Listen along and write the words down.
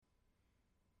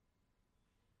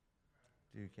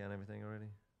you count everything already?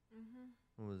 Mm-hmm.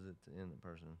 What was it in the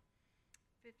person?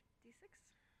 56.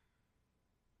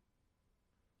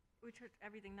 We took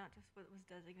everything, not just what was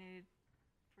designated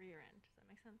for year end. Does that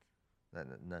make sense?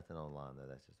 Nothing online though.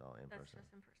 That's just all in That's person.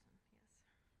 just in person.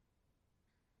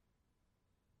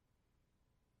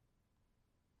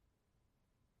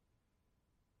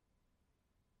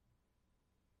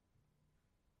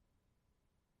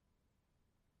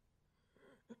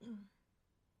 Yes.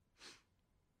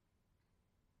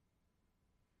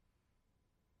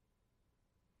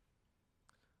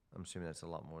 I'm assuming that's a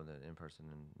lot more than in person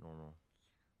than normal.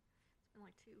 It's been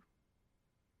like 2,000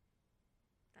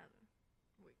 a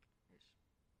week ish.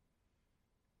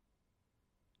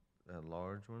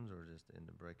 Large ones or just end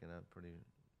up breaking up pretty?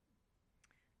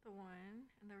 The one,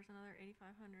 and there was another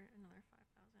 8,500, another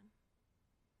 5,000.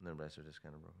 And the rest are just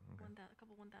kind of broken. Okay. A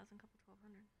couple 1,000, couple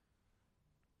 1,200.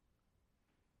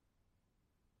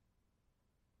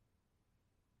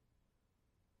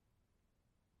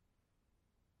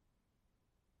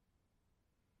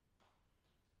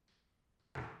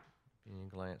 Opinion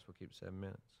glance will keep 7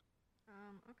 minutes.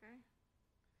 Okay.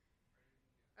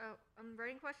 Oh, I'm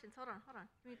writing questions. Hold on.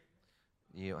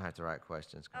 You don't have to write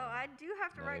questions. Oh, I do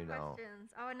have to No, write you don't.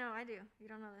 questions. Oh, no, I do.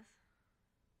 You don't know this.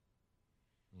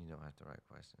 You don't have to write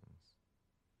questions.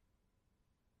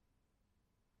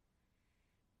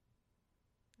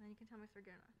 Then you can tell me if they're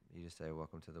good or not. You just say,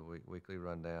 welcome to the weekly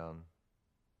rundown.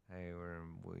 Hey, we're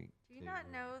in week Do you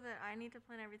not know that I need to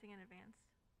plan everything in advance?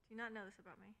 Do you not know this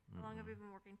about me? How long have we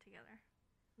been working together?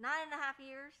 9.5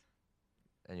 years.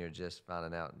 And you're just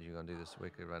finding out you're going to do this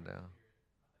weekly rundown?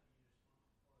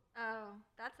 Oh,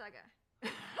 that's that guy.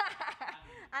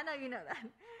 I know you know that.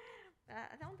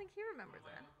 I don't think he remembers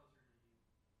that.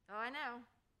 Oh, I know.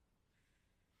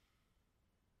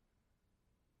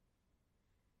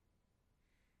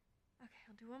 Okay,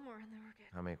 I'll do one more and then we're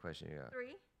good. How many questions you got?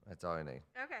 3. That's all you need.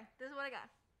 Okay, this is what I got.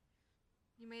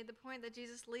 You made the point that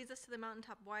Jesus leads us to the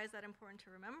mountaintop. Why is that important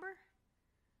to remember?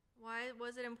 Why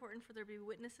was it important for there to be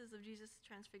witnesses of Jesus'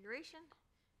 transfiguration?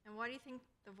 And why do you think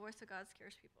the voice of God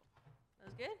scares people? That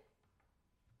was good?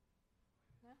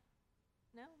 No?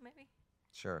 No? Maybe?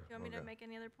 Sure. Do you want me to make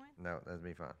any other points? No, that'd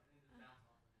be fine.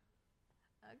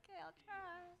 Okay, I'll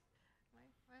try.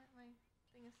 My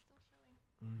thing is still showing.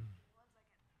 1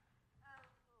 second.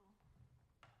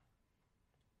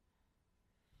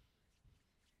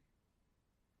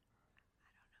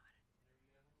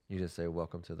 You just say,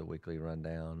 welcome to the weekly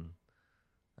rundown.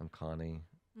 I'm Connie.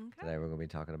 Okay. Today we're going to be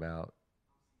talking about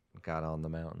God on the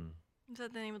Mountain. Is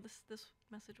that the name of this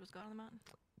message was God on the Mountain?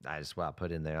 I just what I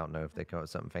put in there. I don't know if they come up with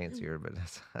something fancier, but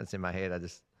that's in my head.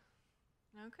 Okay,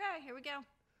 here we go. Are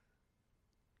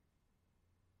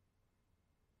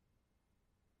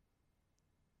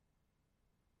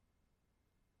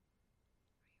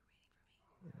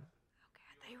you waiting for me? Okay,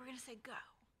 I thought you were going to say go.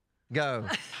 Go.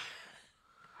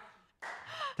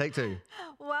 Take 2.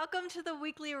 Welcome to the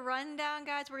weekly rundown,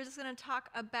 guys. We're just going to talk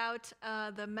about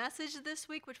the message this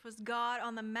week, which was God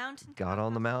on the mountaintop. God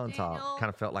on the Pastor mountaintop. Daniel. Kind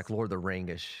of felt like Lord of the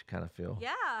Ring-ish kind of feel.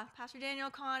 Yeah, Pastor Daniel,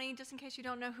 Connie, just in case you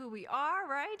don't know who we are,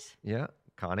 right? Yeah,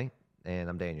 Connie, and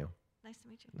I'm Daniel. Nice to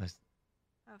meet you. Nice.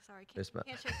 Oh, sorry, Fist bump.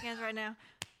 can't shake hands right now.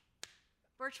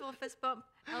 Virtual fist bump,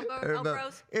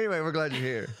 elbows. Anyway, we're glad you're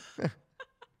here.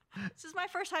 This is my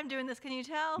first time doing this. Can you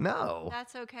tell? No.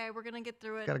 That's okay. We're gonna get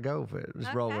through it. Gotta go for it.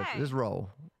 Just roll with it. Okay. Just roll.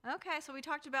 Okay, so we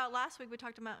talked about last week. We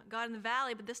talked about God in the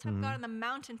valley, but this time God on the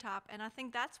mountaintop, and I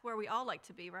think that's where we all like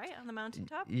to be, right? On the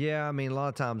mountaintop. Yeah, I mean, a lot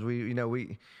of times we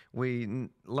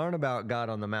learn about God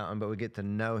on the mountain, but we get to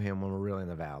know Him when we're really in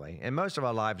the valley. And most of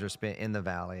our lives are spent in the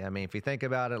valley. I mean, if you think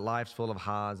about it, life's full of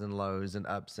highs and lows and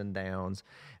ups and downs,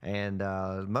 and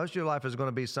most of your life is going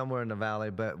to be somewhere in the valley.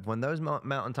 But when those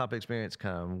mountaintop experiences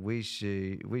come, we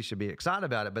should be excited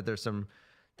about it. But there's some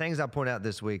things I point out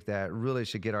this week that really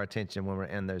should get our attention when we're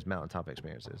in those mountaintop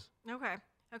experiences. Okay.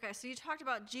 So you talked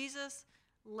about Jesus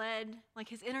led like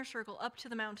his inner circle up to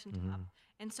the mountaintop,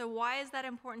 and so why is that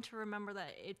important to remember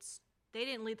that they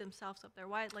didn't lead themselves up there?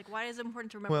 Why is it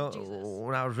important to remember Jesus?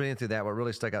 When I was reading through that, what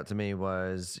really stuck out to me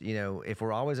was, if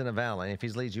we're always in a valley, if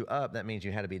He's leads you up, that means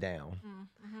you had to be down.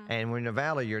 And when in a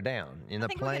valley, you're down. In the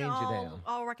plains, you're down.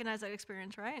 All recognize that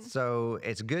experience, right? So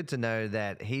it's good to know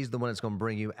that He's the one that's going to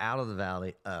bring you out of the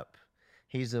valley up.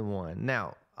 He's the one.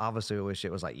 Now, obviously, we wish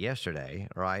it was like yesterday,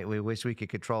 right? We wish we could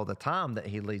control the time that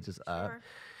He leads us up.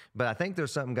 But I think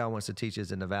there's something God wants to teach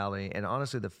us in the valley. And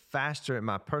honestly, the faster, in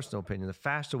my personal opinion, the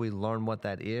faster we learn what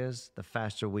that is, the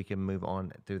faster we can move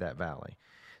on through that valley.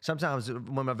 Sometimes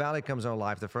when a valley comes in our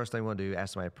life, the first thing we want to do is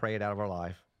ask somebody to pray it out of our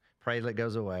life. Pray till it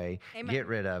goes away. Amen. Get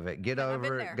rid of it. Get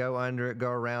over it. Go under it. Go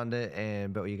around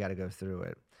it. But you got to go through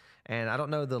it. And I don't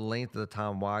know the length of the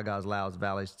time why God allows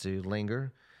valleys to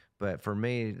linger. But for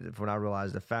me, when I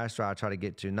realized the faster I try to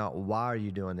get to not why are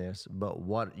you doing this, but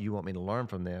what you want me to learn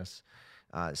from this,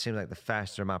 it seems like the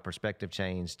faster my perspective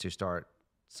changed to start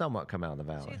somewhat come out of the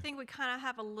valley. So you think we kind of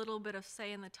have a little bit of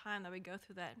say in the time that we go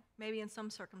through that, maybe in some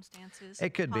circumstances?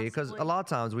 It could be, because possibly. a lot of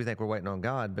times we think we're waiting on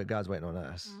God, but God's waiting on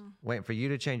us. Waiting for you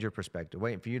to change your perspective,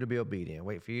 waiting for you to be obedient,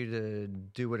 waiting for you to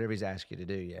do whatever he's asked you to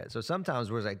do yet. So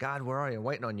sometimes we're like, God, where are you? I'm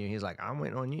waiting on you. He's like, I'm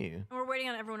waiting on you. And we're waiting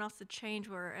on everyone else to change,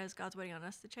 whereas God's waiting on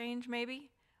us to change, maybe.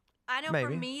 I know for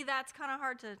Maybe. me, that's kind of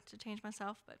hard to change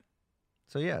myself, but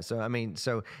So yeah,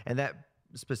 and that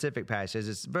specific passage,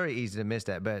 it's very easy to miss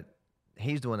that, but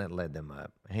he's the one that led them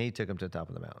up. He took them to the top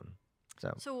of the mountain.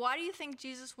 So why do you think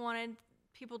Jesus wanted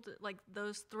people to, like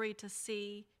those three, to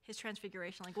see his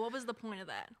transfiguration? Like, what was the point of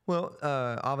that? Well,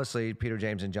 obviously, Peter,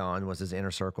 James, and John was his inner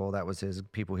circle. That was his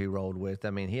people he rolled with.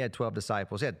 I mean, he had 12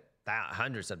 disciples. He had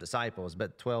hundreds of disciples,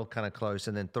 but 12 kind of close,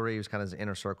 and then 3 was kind of his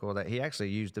inner circle that he actually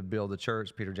used to build the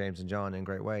church, Peter, James, and John, in a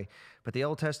great way. But the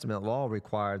Old Testament law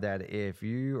required that if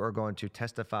you are going to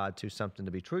testify to something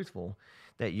to be truthful,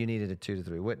 that you needed 2 to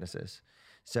 3 witnesses.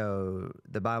 So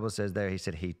the Bible says there, he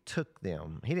said he took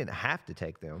them. He didn't have to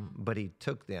take them, but he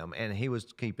took them, and he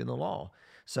was keeping the law.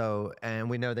 So, and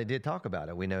we know they did talk about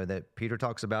it. We know that Peter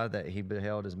talks about it, that he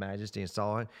beheld his majesty and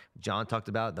saw it. John talked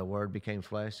about it, the word became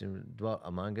flesh and dwelt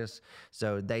among us.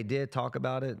 So they did talk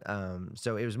about it.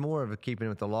 So it was more of a keeping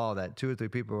with the law that 2 or 3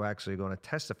 people were actually going to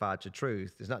testify to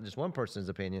truth. It's not just one person's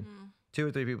opinion. 2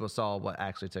 or 3 people saw what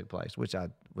actually took place, which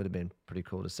would have been pretty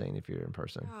cool to see if you're in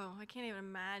person. Oh, I can't even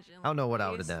imagine. I don't know what I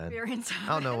would have done. I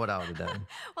don't know what I would have done.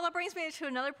 Well, that brings me to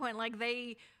another point. Like,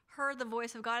 they heard the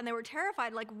voice of God and they were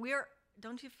terrified. Like,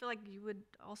 don't you feel like you would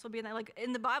also be in that? Like,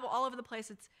 in the Bible, all over the place,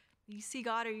 it's you see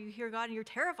God or you hear God and you're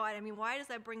terrified. I mean, why does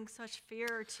that bring such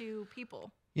fear to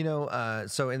people? You know,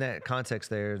 so in that context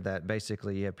there, that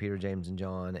basically you have Peter, James, and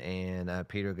John, and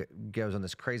Peter goes on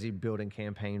this crazy building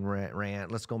campaign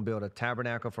rant. Let's go and build a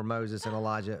tabernacle for Moses and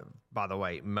Elijah. By the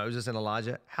way, Moses and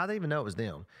Elijah, how they even know it was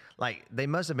them? Like, they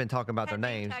must have been talking about their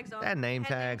names. They had name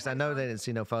tags. I know they didn't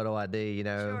see no photo ID, you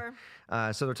know.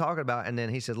 Sure. So they're talking about, and then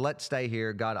he said, let's stay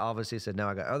here. God obviously said, no,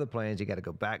 I got other plans. You got to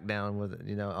go back down with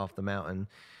it, off the mountain.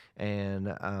 And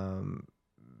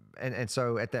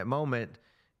so at that moment,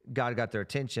 God got their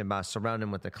attention by surrounding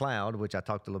them with a cloud, which I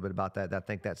talked a little bit about that. I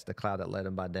think that's the cloud that led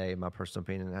them by day, in my personal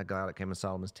opinion. That cloud that came in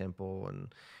Solomon's temple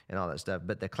and all that stuff.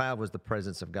 But the cloud was the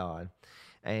presence of God.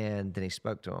 And then he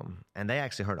spoke to them. And they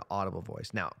actually heard an audible voice.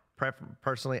 Now,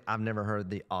 personally, I've never heard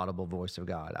the audible voice of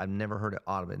God. I've never heard it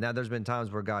audibly. Now, there's been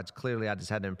times where God's clearly, I just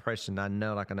had an impression. I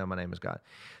know my name is God.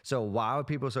 So why are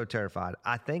people so terrified?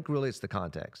 I think really it's the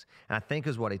context. And I think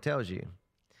is what he tells you.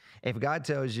 If God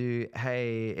tells you,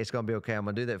 hey, it's going to be okay, I'm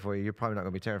going to do that for you, you're probably not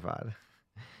going to be terrified.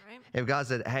 Right. If God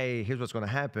said, hey, here's what's going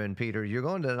to happen, Peter, you're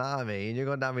going to deny me, and you're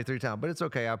going to deny me 3 times, but it's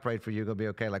okay, I prayed for you, you're going to be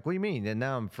okay. Like, what do you mean? And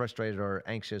now I'm frustrated or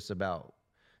anxious about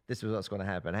this is what's going to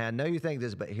happen. Hey, I know you think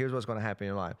this, but here's what's going to happen in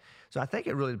your life. So I think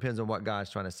it really depends on what God's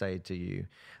trying to say to you.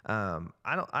 I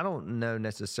don't know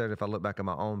necessarily, if I look back at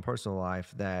my own personal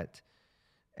life, that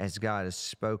as God has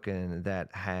spoken, that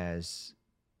has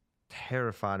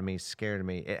terrified me, scared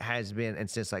me. It has been, and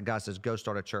since like God says, go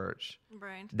start a church.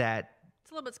 Right. That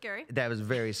it's a little bit scary. That was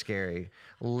very scary.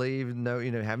 Leave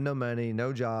have no money,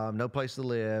 no job, no place to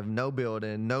live, no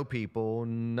building, no people,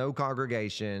 no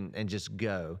congregation, and just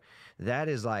go. That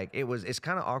is like, it's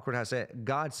kind of awkward how I said it.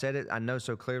 God said it, I know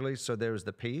so clearly, so there was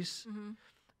the peace.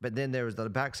 But then there was the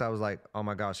backside. I was like, oh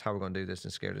my gosh, how are we going to do this,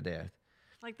 and scared to death.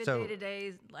 Like the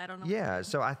day-to-days, I don't know. Yeah,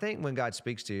 so I think when God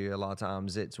speaks to you, a lot of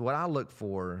times, it's what I look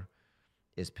for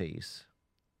is peace.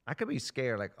 I could be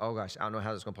scared, like, oh gosh, I don't know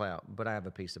how this is going to play out, but I have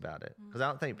a peace about it. Because I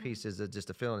don't think peace is just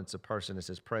a feeling, it's a person, it's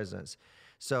his presence.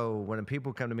 So when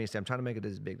people come to me and say, I'm trying to make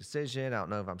this big decision, I don't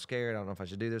know if I'm scared, I don't know if I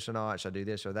should do this or not, should I do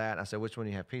this or that? I say, which one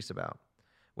do you have peace about?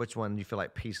 Which one do you feel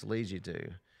like peace leads you to?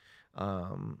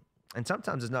 And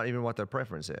sometimes it's not even what their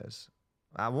preference is.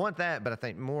 I want that, but I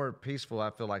think more peaceful,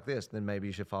 I feel like this, then maybe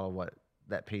you should follow what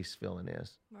that peace feeling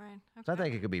is. Right. Okay. So I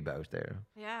think it could be both there.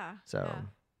 Yeah. So, yeah.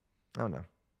 I don't know.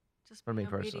 Just for be me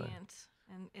personally. obedient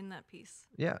and in that peace.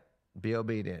 Yeah. Be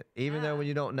obedient. Even though when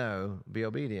you don't know, be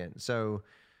obedient. So,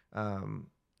 and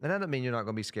that doesn't mean you're not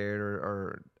going to be scared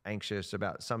or anxious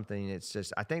about something. It's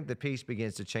just, I think the peace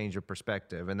begins to change your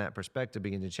perspective, and that perspective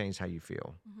begins to change how you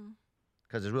feel.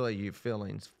 Because it's really your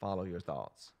feelings follow your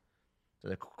thoughts. So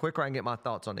the quicker I can get my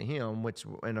thoughts onto him, which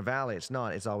in a valley it's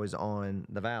not, it's always on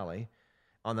the valley.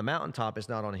 On the mountaintop, it's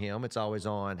not on him. It's always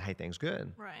on, hey, things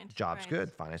good. Right. Job's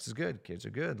good. Finance is good. Kids are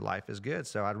good. Life is good.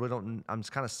 So I really don't, I'm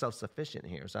just kind of self-sufficient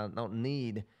here. So I don't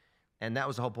need And that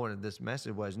was the whole point of this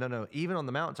message was, no, even on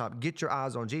the mountaintop, get your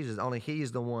eyes on Jesus. Only he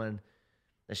is the one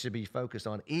that should be focused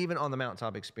on, even on the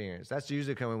mountaintop experience. That's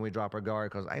usually when we drop our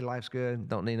guard because, hey, life's good.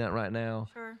 Don't need that right now.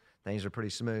 Sure. Things are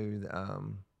pretty smooth.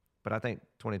 But I think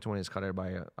 2020 has caught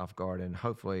everybody off guard, and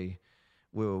hopefully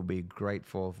we'll be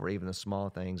grateful for even the small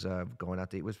things of going out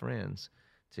to eat with friends,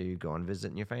 to go and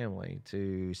visiting your family,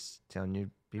 to telling your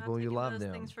people you love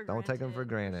them. Don't take them for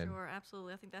granted. Sure,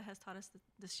 absolutely. I think that has taught us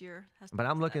this year. But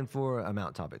I'm looking for a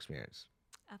mountaintop experience.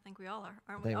 I think we all are.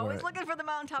 Aren't we always looking for the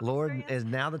mountaintop Lord, experience?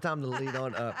 is now the time to lead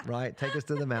on up, right? Take us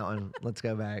to the mountain. Let's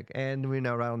go back. And we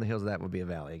know right on the hills of that would be a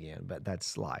valley again, but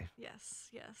that's life. Yes.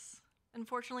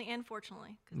 Unfortunately and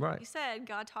fortunately. Because right. like you said,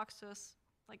 God talks to us,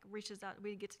 like reaches out.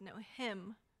 We get to know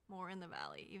him more in the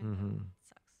valley, even though it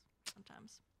sucks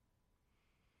sometimes.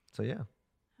 So, yeah.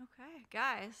 Okay,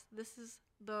 guys, this is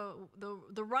the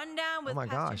rundown with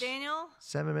Pastor Daniel.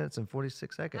 7 minutes and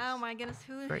 46 seconds. Oh my goodness,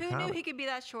 who knew he could be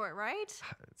that short, right?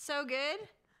 So good.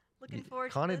 Looking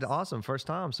forward Connie to this. Awesome, first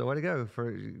time. So way to go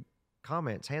for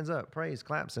comments, hands up, praise,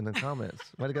 claps in the comments.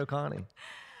 Way to go, Connie.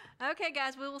 Okay,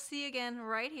 guys, we will see you again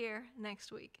right here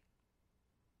next week.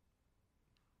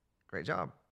 Great job.